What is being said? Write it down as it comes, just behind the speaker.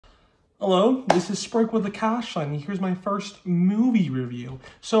Hello, this is Sprake with the Cash Line, and here's my first movie review.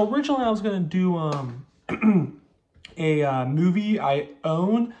 So originally I was going to do a movie I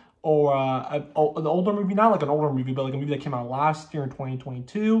own, or an older movie, not like an older movie, but like a movie that came out last year in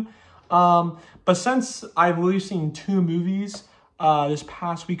 2022. But since I've really seen two movies this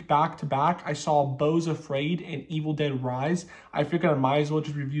past week back to back, I saw Beau's Afraid and Evil Dead Rise. I figured I might as well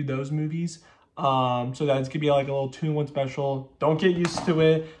just review those movies. So that it's gonna be like a little 2-in-1 special. Don't get used to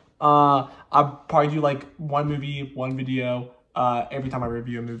it. I'll probably do like one movie, one video, every time I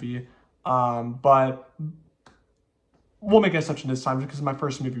review a movie. But we'll make an exception this time because it's my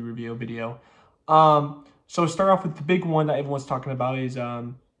first movie review video. So start off with the big one that everyone's talking about is,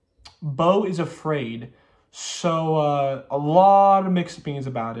 Beau is Afraid. So, a lot of mixed opinions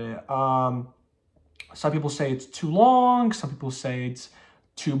about it. Some people say it's too long. Some people say it's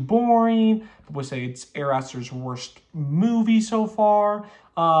too boring. People say it's Ari Aster's worst movie so far.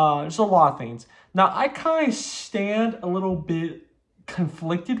 There's a lot of things. Now, I kind of stand a little bit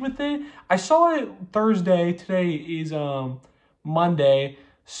conflicted with it. I saw it Thursday. Today is Monday.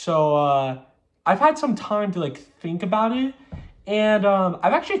 So I've had some time to like think about it. And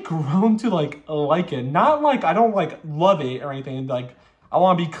I've actually grown to like it. Not like I don't like love it or anything. Like, I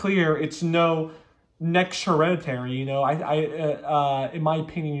want to be clear, it's no next Hereditary, you know. In my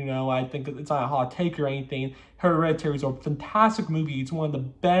opinion, you know, I think it's not a hot take or anything. Hereditary is a fantastic movie. It's one of the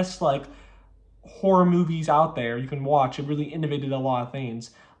best like horror movies out there you can watch. It really innovated a lot of things.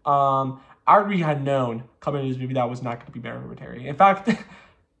 I already had known coming into this movie that was not going to be better than Hereditary. In fact,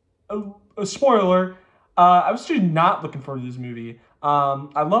 a spoiler, I was just not looking forward to this movie.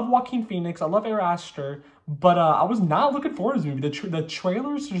 I love Joaquin Phoenix. I love Ari Aster. But I was not looking forward to this movie. The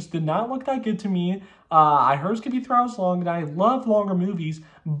trailers just did not look that good to me. I heard it's going to be 3 hours long, and I love longer movies.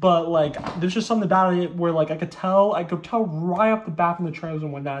 But, like, there's just something about it where, like, I could tell right off the bat from the trailers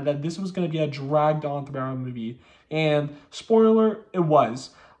and whatnot that this was going to be a dragged-on 3-hour movie. And, spoiler, it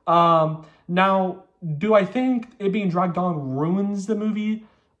was. Now, do I think it being dragged on ruins the movie?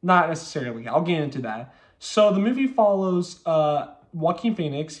 Not necessarily. I'll get into that. So, the movie follows Joaquin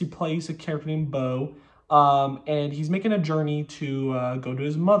Phoenix. He plays a character named Beau. And he's making a journey to go to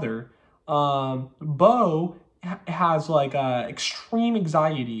his mother. Beau has like extreme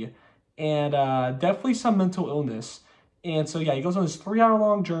anxiety and definitely some mental illness. And so yeah, he goes on this 3-hour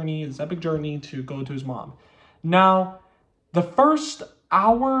long journey, this epic journey to go to his mom. Now, the first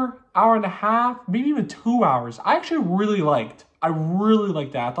hour and a half, maybe even 2 hours, I actually really liked. I really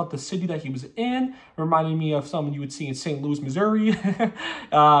liked that. I thought the city that he was in reminded me of something you would see in St. Louis, Missouri, which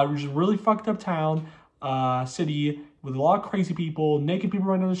is a really fucked up town. City with a lot of crazy people, naked people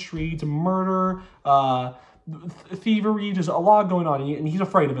running on the streets, murder, thievery, just a lot going on, and he's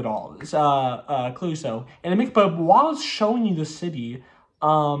afraid of it all. It's clearly so. But while it's showing you the city,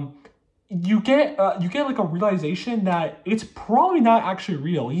 you get like a realization that it's probably not actually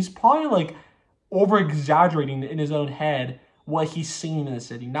real. He's probably like over exaggerating in his own head what he's seeing in the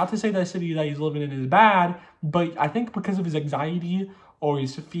city. Not to say that the city that he's living in is bad, but I think because of his anxiety or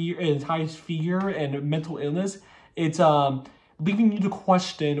his highest fear and mental illness, it's leaving you to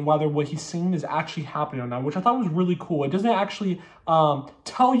question whether what he's seeing is actually happening or not, which I thought was really cool. It doesn't actually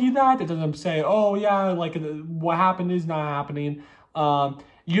tell you that. It doesn't say, oh yeah, like what happened is not happening.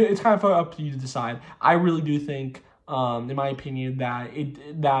 It's kind of up to you to decide. I really do think, in my opinion, that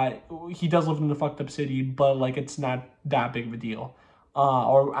he does live in a fucked up city, but like it's not that big of a deal,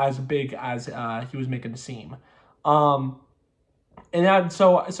 or as big as he was making it seem. And that,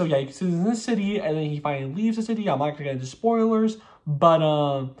 so yeah, he's in this city, and then he finally leaves the city. I'm not gonna get into spoilers, but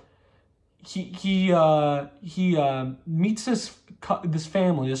he meets this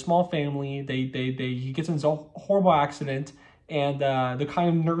family, this small family. He gets into a horrible accident, and they're kind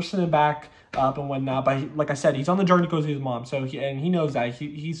of nursing him back up and whatnot. But like I said, he's on the journey to go see his mom, so he knows that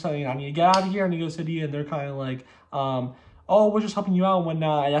he's saying, I need to get out of here, I need to go to the city, and they're kind of like, oh, we're just helping you out and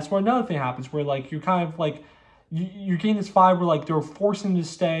whatnot. And that's where another thing happens, where like you're kind of like, you're getting this vibe where like they're forcing him to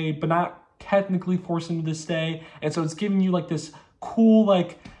stay, but not technically forcing him to stay. And so it's giving you like this cool,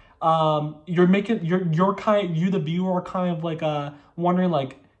 like, you're the viewer are kind of like wondering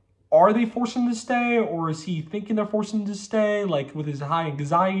like, are they forcing him to stay, or is he thinking they're forcing him to stay? Like with his high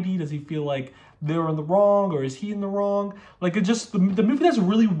anxiety, does he feel like they're in the wrong, or is he in the wrong? Like it just, the movie does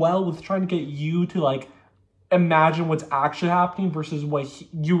really well with trying to get you to like imagine what's actually happening versus what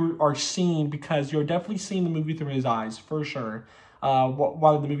you are seeing, because you're definitely seeing the movie through his eyes for sure.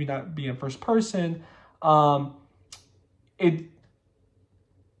 While the movie not being first person, sorry,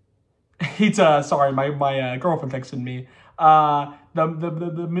 my girlfriend texted me.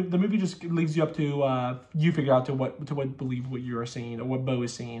 The movie just leaves you up to you figure out to what believe what you are seeing or what Beau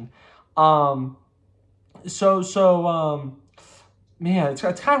is seeing. Um, man, it's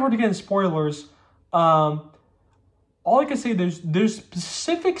kind of hard to get in spoilers. All I can say, there's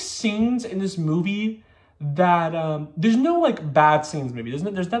specific scenes in this movie that there's no like bad scenes. Maybe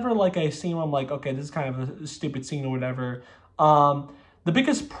there's never like a scene where I'm like, okay, this is kind of a stupid scene or whatever. The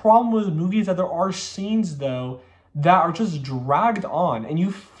biggest problem with the movie is that there are scenes though that are just dragged on, and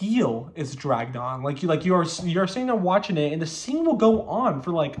you feel it's dragged on. Like you're sitting there watching it, and the scene will go on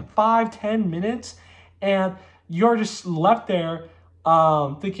for like 5-10 minutes, and you're just left there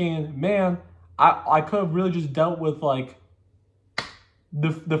thinking, man, I could have really just dealt with like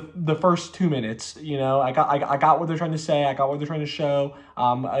the first 2 minutes. You know, I got what they're trying to say. I got what they're trying to show.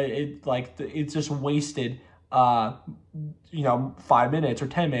 It's just wasted. 5 minutes or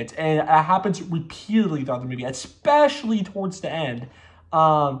 10 minutes, and it happens repeatedly throughout the movie, especially towards the end.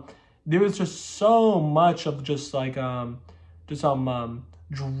 There was just so much of just like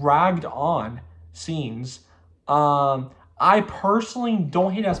dragged on scenes. I personally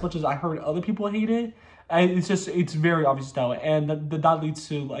don't hate it as much as I heard other people hate it. And it's very obvious though, and that leads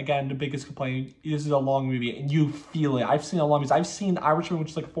to, again, the biggest complaint. This is a long movie, and you feel it. I've seen a long movie. I've seen Irishman,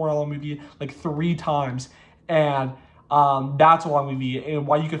 which is like a 4-hour movie, like 3 times, and that's a long movie. And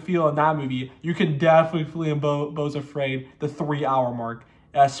while you can feel in that movie, you can definitely feel in Beau's Afraid, the 3-hour mark,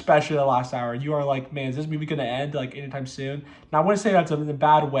 especially the last hour. You are like, man, is this movie gonna end like anytime soon? Now I wouldn't say that's in a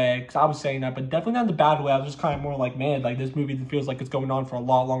bad way, because I was saying that, but definitely not in the bad way. I was just kind of more like, man, like this movie feels like it's going on for a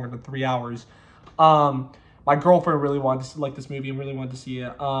lot longer than 3 hours. My girlfriend really wanted to like this movie and really wanted to see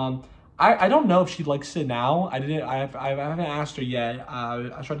it. I don't know if she likes it now. I haven't asked her yet.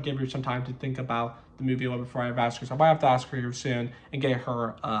 I tried to give her some time to think about the movie a little before I've asked her. So I might have to ask her here soon and get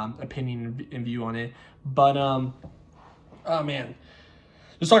her opinion and view on it. But oh man,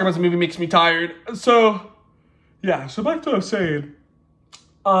 just talking about the movie makes me tired. So yeah, so back to what I was saying.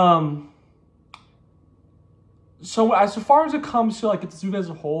 So as far as it comes to like this movie as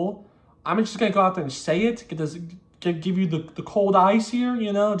a whole, I'm just gonna go out there and say it. Give you the cold ice here,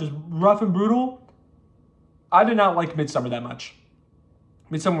 you know, just rough and brutal. I did not like Midsummer that much.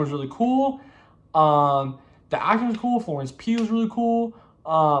 Midsummer was really cool. The acting was cool. Florence Pugh was really cool.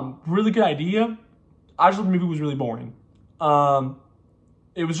 Really good idea. I just thought the movie was really boring.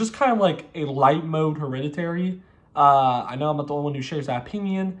 It was just kind of like a light mode Hereditary. I know I'm not the only one who shares that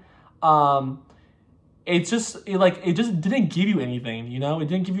opinion. It just didn't give you anything, you know? It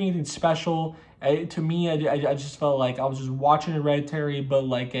didn't give you anything special. To me, I just felt like I was just watching Hereditary, but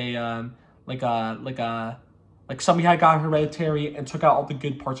like somebody had got Hereditary and took out all the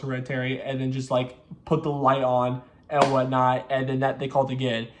good parts of Hereditary and then just like put the light on and whatnot, and then that they called it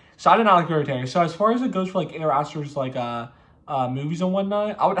good. So I did not like Hereditary. So as far as it goes for like Air Astor's like movies and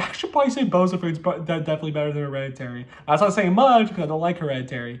whatnot, I would actually probably say Beau's Afraid is definitely better than Hereditary. That's not saying much because I don't like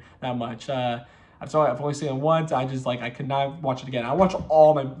Hereditary that much. I've only seen it once. I could not watch it again. I watch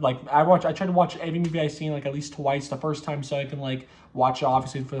all my, I try to watch every movie I've seen like at least twice. The first time so I can like watch it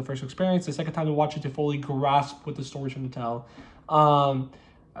obviously for the first experience. The second time to watch it to fully grasp what the story's trying to tell. So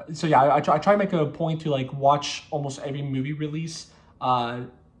yeah, I try to make a point to like watch almost every movie release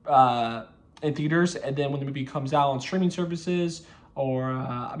in theaters, and then when the movie comes out on streaming services or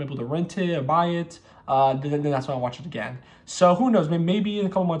I'm able to rent it or buy it, then that's when I watch it again. So who knows, maybe in a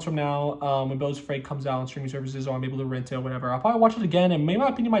couple months from now, when Beau's Afraid comes out on streaming services or I'm able to rent it or whatever, I'll probably watch it again, and maybe my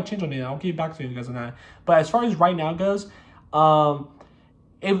opinion might change on it. I'll get back to you guys on that. But as far as right now goes,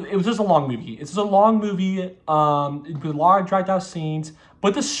 it was just a long movie. It's just a long movie with a lot of dragged out scenes,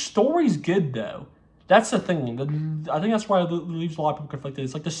 but the story's good though. That's the thing. I think that's why it leaves a lot of people conflicted.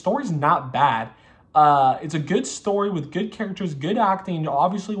 It's like the story's not bad. It's a good story with good characters, good acting.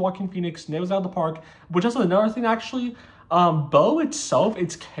 Obviously, Joaquin Phoenix nails out of the park. Which is another thing, actually. Beau itself,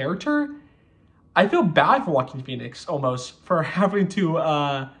 its character, I feel bad for Joaquin Phoenix almost for having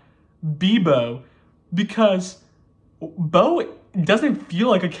to be Beau, because Beau doesn't feel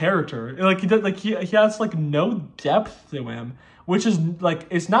like a character. Like he has like no depth to him, which is like,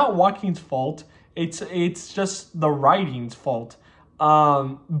 it's not Joaquin's fault. It's just the writing's fault.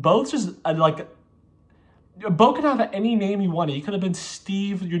 Beau's just Beau could have any name he wanted. He could have been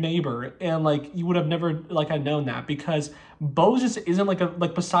Steve, your neighbor, and like you would have never had known that, because Beau just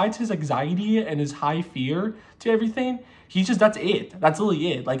isn't besides his anxiety and his high fear to everything, that's it. That's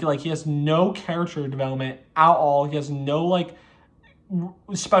literally it. Like he has no character development at all. He has no like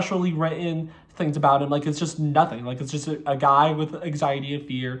specially written things about him. Like it's just nothing. Like it's just a guy with anxiety and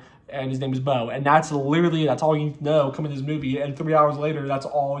fear, and his name is Beau, and that's all you know coming to this movie. And 3 hours later, that's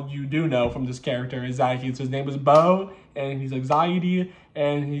all you do know from this character, is that his name is Beau, and he's anxiety,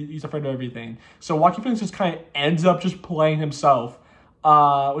 and he's afraid of everything. So Joaquin Phoenix just kind of ends up just playing himself,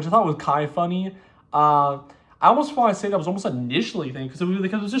 which I thought was kind of funny. I almost want to say that was almost initially thing because it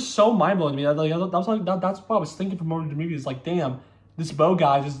was just so mind blowing to me. That's what I was thinking from over the movie. Is like, damn, this Beau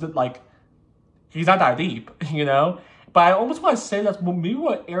guy just like, he's not that deep, you know. But I almost want to say that's maybe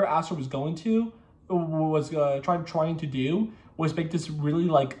what Ari Aster was going to was trying to do was make this really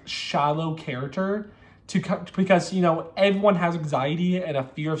like shallow character because you know everyone has anxiety and a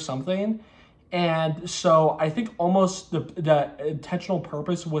fear of something, and so I think almost the intentional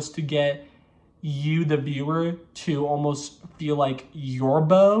purpose was to get you, the viewer, to almost feel like you're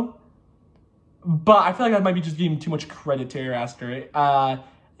Beau. But I feel like that might be just giving too much credit to Ari Aster.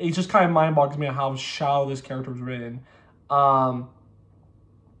 It just kind of mind boggles me how shallow this character was written.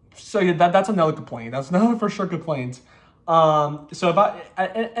 So yeah, that's another complaint. That's another for sure complaint. So if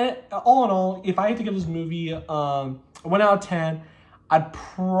all in all, if I had to give this movie 1 out of 10, I'd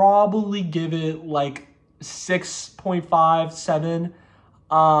probably give it like 6.5, 7.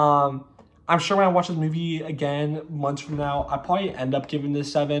 I'm sure when I watch this movie again months from now, I probably end up giving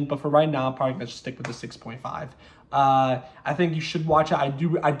this 7. But for right now, I'm probably gonna just stick with the 6.5. I think you should watch it. I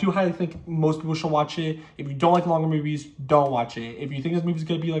do highly think most people should watch it. If you don't like longer movies, don't watch it. If you think this movie's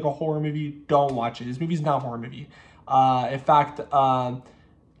gonna be like a horror movie, don't watch it. This movie's not a horror movie. In fact,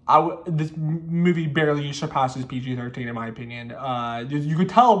 this movie barely surpasses PG-13 in my opinion. You could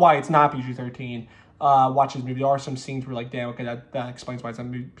tell why it's not PG-13. Watch this movie. There are some scenes where like, damn, okay, that explains why it's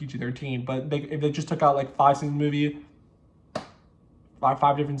not PG-13. But if they just took out like 5 scenes in the movie,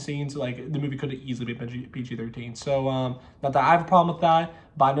 five different scenes, like the movie could have easily been PG-13. So not that I have a problem with that,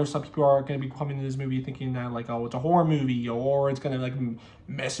 but I know some people are going to be coming to this movie thinking that like, oh, it's a horror movie or it's going to like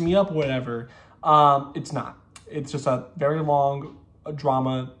mess me up or whatever. It's not. It's just a very long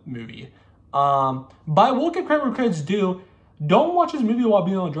drama movie. But I will give credit where credit's due. Don't watch this movie while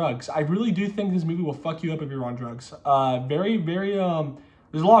being on drugs. I really do think this movie will fuck you up if you're on drugs. Very, very,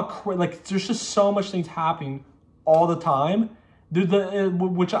 there's a lot of, there's just so much things happening all the time.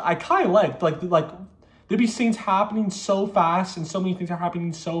 Which I kind of liked. Like, there'd be scenes happening so fast and so many things are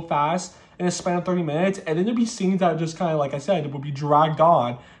happening so fast in a span of 30 minutes. And then there'd be scenes that just kind of, like I said, it would be dragged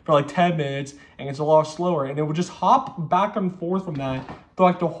on for like 10 minutes and it's a lot slower. And it would just hop back and forth from that for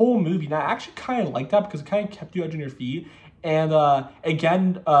like the whole movie. And I actually kind of like that because it kind of kept you edge on your feet. And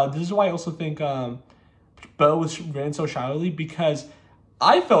again, this is why I also think Beau was written so shallowly because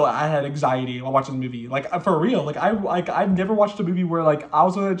I felt I had anxiety while watching the movie. Like, for real. Like, I've never watched a movie where, like, I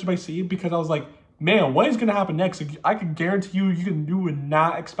was on the edge of my seat because I was like, man, what is going to happen next? Like, I can guarantee you would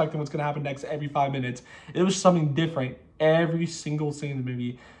not expect what's going to happen next every 5 minutes. It was something different every single scene in the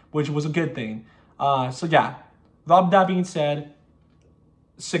movie, which was a good thing. So, yeah. With that being said,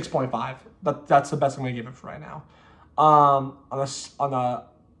 6.5. That's the best I'm going to give it for right now. On a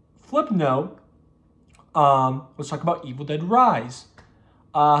flip note, let's talk about Evil Dead Rise.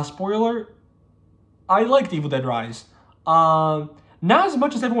 Spoiler, I liked Evil Dead Rise. Not as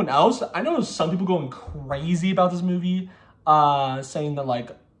much as everyone else. I know some people going crazy about this movie, saying that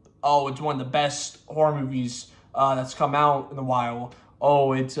like, oh, it's one of the best horror movies that's come out in a while.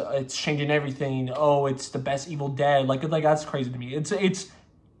 Oh, it's changing everything. Oh, it's the best Evil Dead. Like that's crazy to me. It's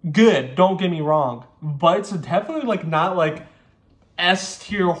good. Don't get me wrong, but it's definitely like not like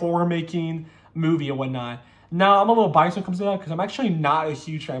S-tier horror making movie and whatnot. Now, I'm a little biased when it comes to that because I'm actually not a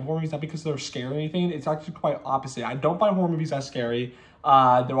huge fan of horror movies, not because they're scary or anything. It's actually quite opposite. I don't find horror movies that scary.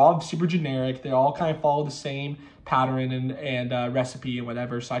 They're all super generic. They all kind of follow the same pattern and recipe and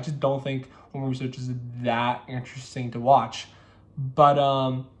whatever. So I just don't think horror movies are just that interesting to watch. But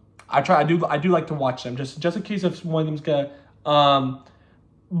I do like to watch them just in case if one of them's gonna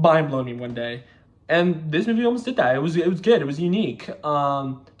mind blow me one day. And this movie almost did that. It was good. It was unique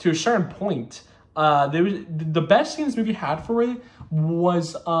to a certain point. The best thing this movie had for it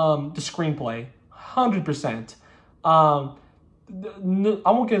was the screenplay, 100%. I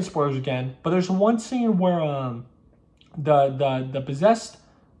won't get into spoilers again, but there's one scene where the possessed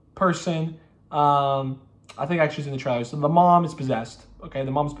person, I think actually it's in the trailer. So the mom is possessed. Okay,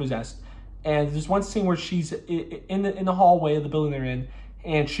 the mom's possessed, and there's one scene where she's in the hallway of the building they're in,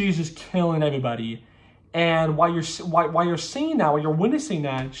 and she's just killing everybody. And while you're seeing that, while you're witnessing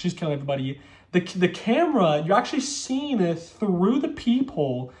that, she's killing everybody. The camera, you're actually seeing it through the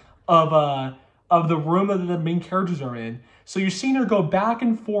peephole of the room that the main characters are in. So you're seeing her go back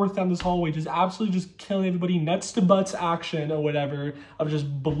and forth down this hallway, just absolutely just killing everybody, nuts to butts action or whatever, of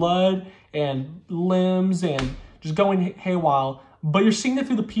just blood and limbs and just going haywire. But you're seeing it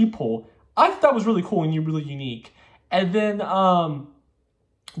through the peephole. I thought that was really cool and really unique. And then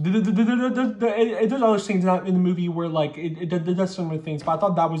there's other scenes in the movie where like it does similar things, but I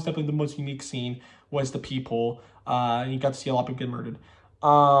thought that was definitely the most unique scene was the people. And you got to see a lot of people get murdered.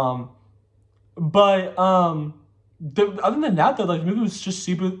 Other than that, though, like, the movie was just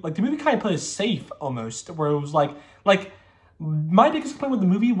super, like, the movie kind of played it safe, almost, where it was, like, my biggest complaint with the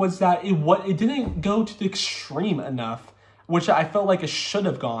movie was that it didn't go to the extreme enough, which I felt like it should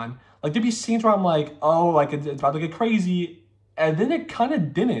have gone. Like, there'd be scenes where I'm like, oh, like, it's about to get crazy, and then it kind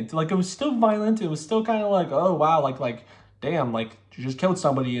of didn't. Like, it was still violent, it was still kind of like, oh, wow, like, damn, like, you just killed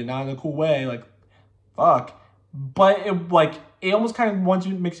somebody, and not in a cool way, like, fuck. But it almost kind of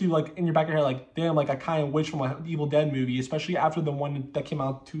makes you, like, in your back of your head, like, damn, like, I kind of wish from an Evil Dead movie, especially after the one that came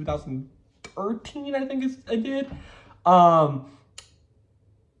out 2013, I think it did.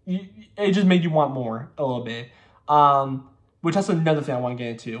 It just made you want more a little bit. Which that's another thing I want to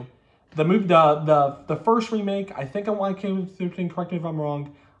get into. The movie, the first remake, I think I want to correct me if I'm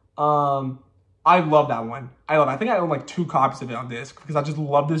wrong. I love that one. I think I own like 2 copies of it on disc because I just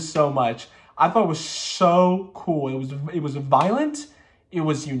love this so much. I thought it was so cool. It was violent. It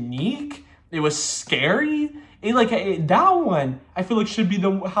was unique. It was scary. That one I feel like should be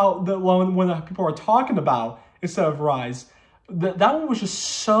the one that people are talking about instead of Rise. That one was just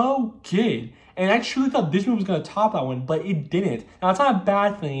so good. And I truly thought this movie was going to top that one, but it didn't. Now, it's not a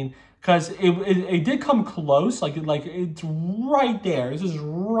bad thing, because it did come close. Like it's right there. This is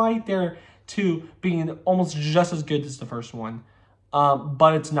right there to being almost just as good as the first one.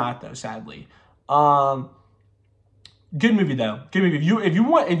 But it's not, though, sadly. Good movie, though. Good movie.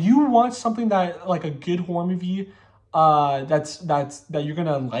 If you want something that, like, a good horror movie, that you're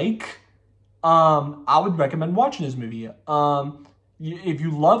gonna like, I would recommend watching this movie. If you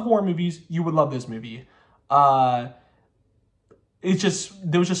love horror movies, you would love this movie. There was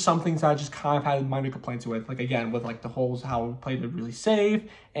just some things that I just kind of had minor complaints with. Like, again, with, like, the whole how we played it really safe,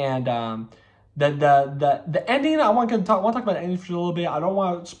 and the ending. I want to talk about the ending for a little bit. I don't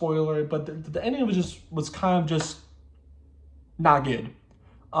want to spoil it, but the ending was kind of just not good.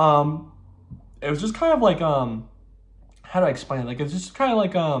 It was just kind of like how do I explain it? Like, it's just kind of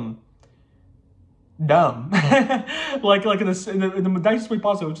like dumb. like in the nicest way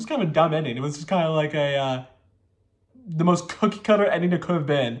possible. It was just kind of a dumb ending. It was just kind of like the most cookie cutter ending it could have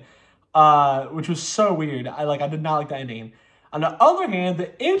been, which was so weird. I did not like the ending. On the other hand,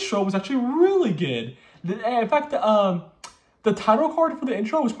 the intro was actually really good. In fact, the title card for the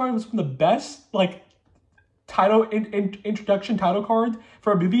intro was probably one of the best, like, introduction title card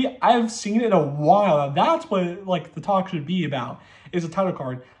for a movie I've seen in a while. And that's what, like, the talk should be about, is a title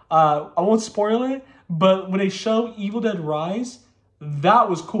card. I won't spoil it, but when they show Evil Dead Rise, that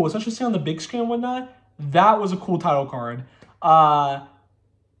was cool. Especially seeing on the big screen and whatnot, that was a cool title card. Other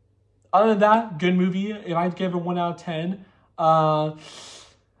than that, good movie. If I had to give it 1 out of 10, I'd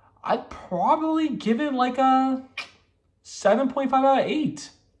probably give it like a 7.5 out of 8.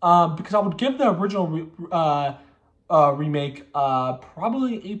 Because I would give the original remake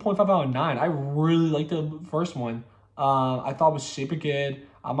probably 8.5 out of 9. I really liked the first one. I thought it was super good.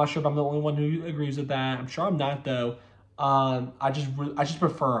 I'm not sure if I'm the only one who agrees with that. I'm sure I'm not, though. I just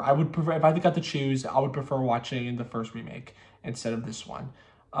prefer. I would prefer, if I got to choose, I would prefer watching the first remake instead of this one.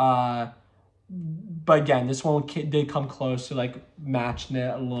 But again, this one did come close to, like, matching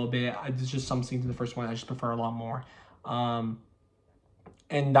it a little bit. There's just some scenes in the first one I just prefer a lot more. And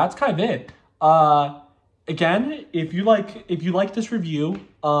that's kind of it. Again, if you like this review, if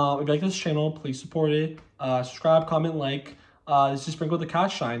you like this channel, please support it. Subscribe, comment, like. Let's just sprinkle the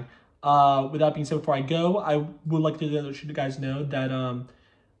cash shine. With that being said, before I go, I would like to let you guys know that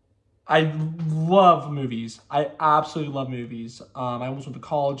I love movies. I absolutely love movies. I almost went to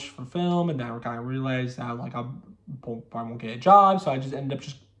college for film, and then I kind of realized that, like, I won't get a job, so I just ended up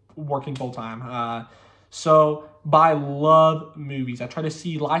just working full time. But I love movies. I try to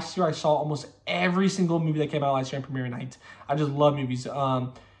see. Last year, I saw almost every single movie that came out last year on premiere night. I just love movies.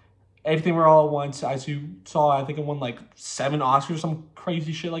 Everything We're All at Once, I think it won like 7 Oscars, some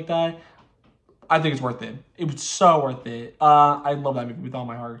crazy shit like that. I think it's worth it. It was so worth it. I love that movie with all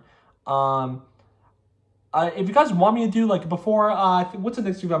my heart. If you guys want me to do, like, before, what's the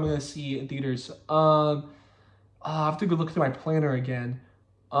next movie I'm going to see in theaters? I have to go look through my planner again.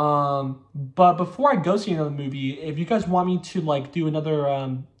 But before I go see another movie, if you guys want me to, like, do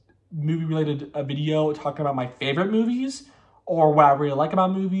another movie-related video talking about my favorite movies, or what I really like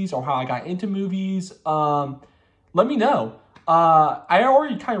about movies, or how I got into movies, let me know. I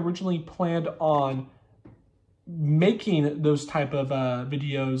already kind of originally planned on making those type of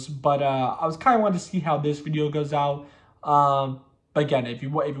videos, but I was kind of wanting to see how this video goes out. But again, if you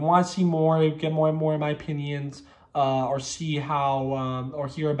want to see more, get more and more of my opinions, or see how, or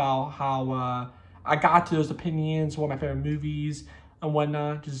hear about how I got to those opinions, what my favorite movies and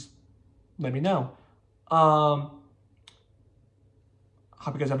whatnot, just let me know. Hope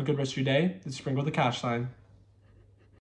you guys have a good rest of your day. This is Sprinkle with the Cash Sign.